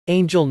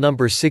Angel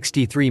number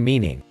 63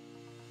 meaning.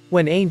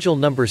 When angel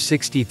number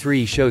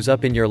 63 shows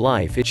up in your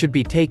life, it should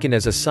be taken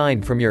as a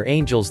sign from your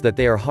angels that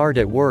they are hard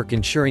at work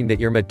ensuring that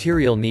your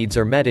material needs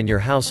are met and your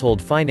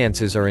household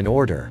finances are in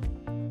order.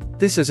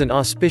 This is an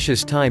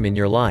auspicious time in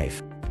your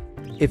life.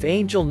 If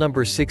angel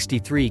number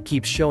 63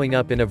 keeps showing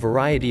up in a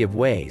variety of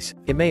ways,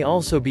 it may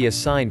also be a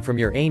sign from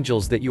your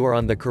angels that you are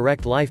on the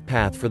correct life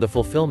path for the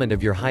fulfillment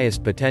of your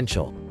highest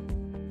potential.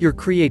 Your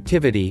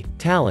creativity,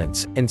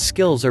 talents, and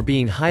skills are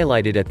being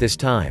highlighted at this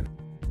time.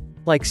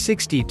 Like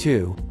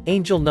 62,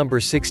 angel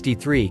number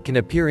 63 can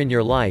appear in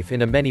your life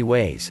in many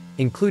ways,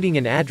 including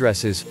in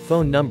addresses,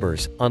 phone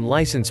numbers, on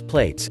license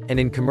plates, and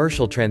in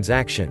commercial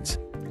transactions.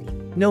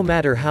 No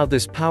matter how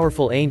this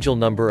powerful angel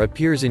number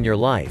appears in your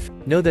life,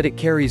 know that it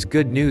carries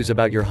good news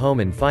about your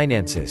home and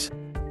finances.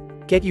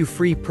 Get you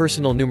free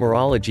personal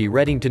numerology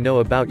reading to know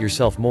about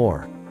yourself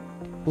more.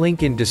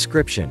 Link in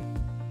description.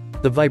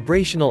 The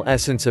vibrational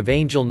essence of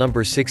angel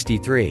number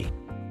 63.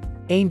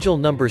 Angel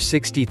number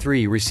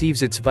 63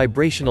 receives its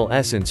vibrational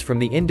essence from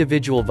the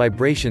individual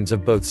vibrations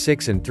of both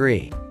 6 and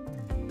 3.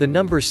 The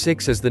number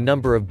 6 is the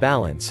number of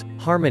balance,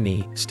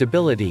 harmony,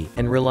 stability,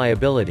 and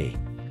reliability.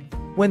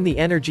 When the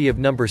energy of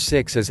number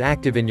 6 is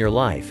active in your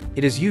life,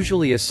 it is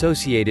usually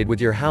associated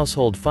with your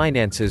household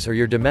finances or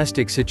your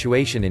domestic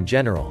situation in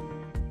general.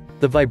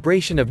 The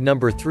vibration of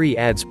number 3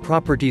 adds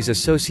properties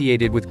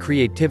associated with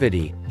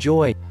creativity,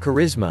 joy,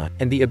 charisma,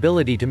 and the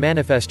ability to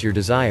manifest your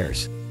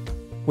desires.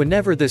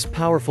 Whenever this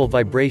powerful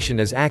vibration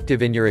is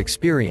active in your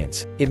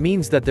experience, it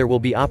means that there will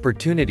be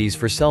opportunities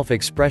for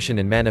self-expression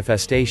and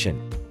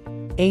manifestation.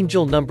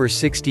 Angel number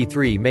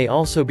 63 may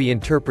also be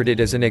interpreted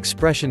as an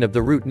expression of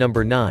the root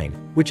number 9,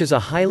 which is a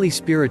highly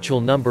spiritual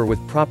number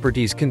with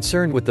properties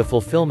concerned with the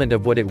fulfillment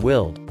of what it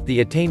willed, the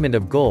attainment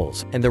of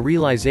goals, and the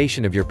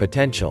realization of your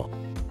potential.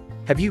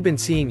 Have you been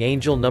seeing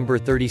angel number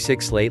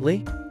 36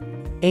 lately?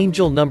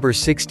 Angel number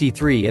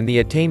 63 and the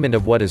attainment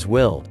of what is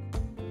willed.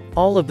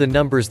 All of the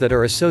numbers that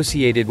are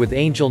associated with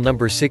angel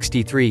number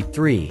 63,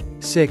 3,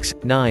 6,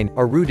 9,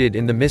 are rooted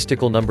in the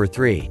mystical number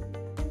 3.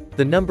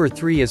 The number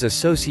 3 is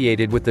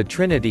associated with the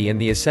Trinity and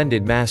the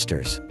Ascended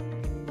Masters.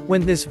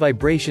 When this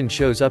vibration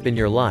shows up in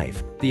your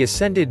life, the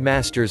Ascended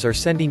Masters are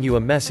sending you a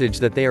message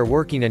that they are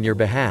working on your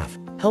behalf,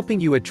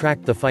 helping you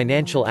attract the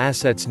financial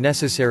assets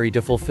necessary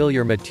to fulfill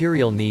your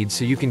material needs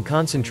so you can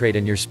concentrate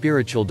on your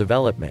spiritual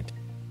development.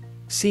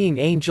 Seeing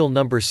angel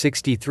number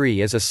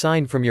 63 as a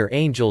sign from your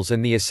angels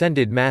and the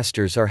Ascended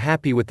Masters are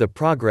happy with the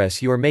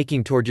progress you are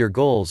making toward your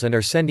goals and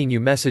are sending you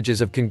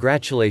messages of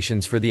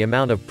congratulations for the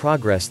amount of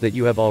progress that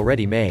you have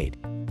already made.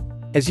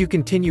 As you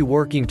continue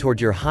working toward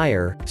your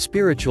higher,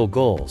 spiritual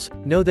goals,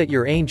 know that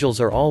your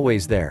angels are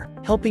always there,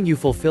 helping you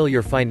fulfill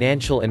your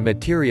financial and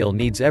material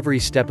needs every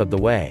step of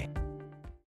the way.